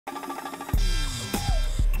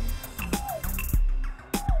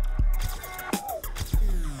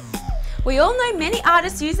We all know many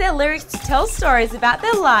artists use their lyrics to tell stories about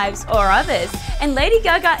their lives or others, and Lady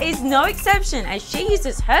Gaga is no exception as she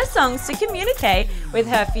uses her songs to communicate with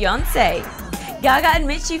her fiancé. Gaga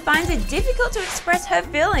admits she finds it difficult to express her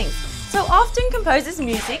feelings, so often composes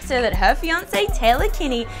music so that her fiancé Taylor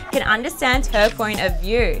Kinney can understand her point of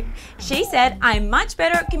view. She said, "I'm much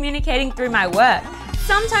better at communicating through my work.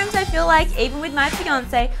 Sometimes I feel like even with my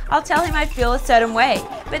fiancé, I'll tell him I feel a certain way,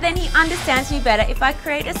 but then he understands me better if I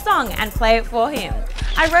create a song and play it for him.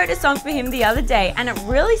 I wrote a song for him the other day and it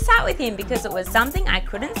really sat with him because it was something I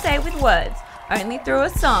couldn't say with words, only through a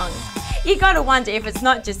song." You gotta wonder if it's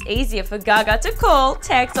not just easier for Gaga to call,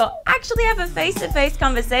 text, or actually have a face-to-face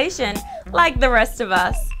conversation like the rest of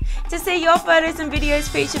us. To see your photos and videos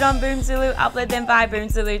featured on Boomzulu, upload them via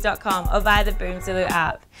boomzulu.com or via the Boomzulu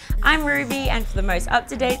app. I'm Ruby, and for the most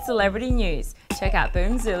up-to-date celebrity news, check out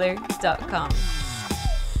boomzulu.com.